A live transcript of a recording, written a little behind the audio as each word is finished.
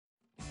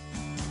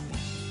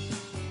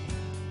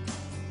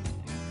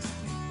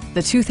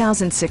the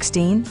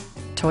 2016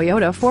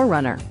 Toyota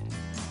 4Runner.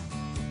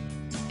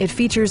 It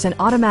features an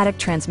automatic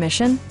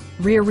transmission,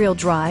 rear-wheel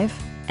drive,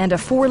 and a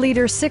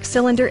 4-liter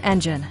 6-cylinder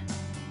engine.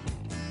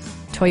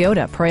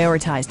 Toyota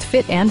prioritized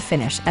fit and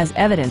finish as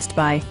evidenced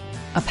by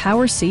a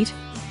power seat,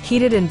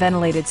 heated and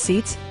ventilated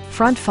seats,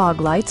 front fog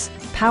lights,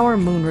 power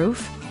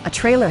moonroof, a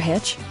trailer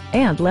hitch,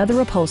 and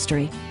leather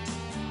upholstery.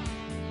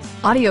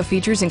 Audio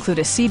features include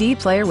a CD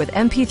player with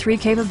MP3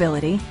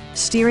 capability,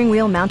 steering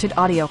wheel mounted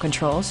audio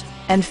controls,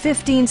 and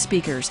 15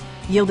 speakers,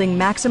 yielding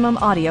maximum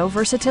audio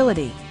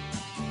versatility.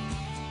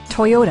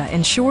 Toyota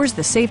ensures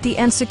the safety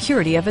and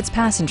security of its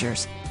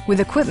passengers with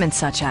equipment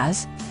such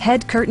as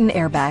head curtain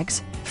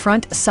airbags,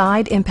 front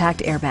side impact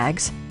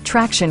airbags,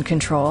 traction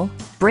control,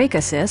 brake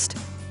assist,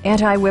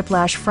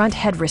 anti-whiplash front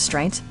head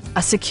restraints,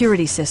 a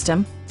security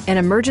system, an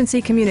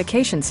emergency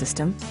communication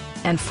system,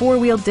 and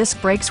 4-wheel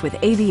disc brakes with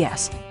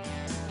ABS.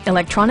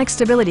 Electronic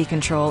stability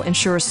control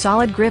ensures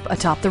solid grip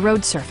atop the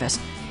road surface,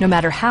 no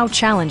matter how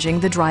challenging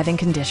the driving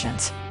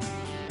conditions.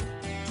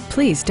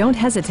 Please don't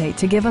hesitate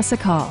to give us a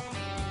call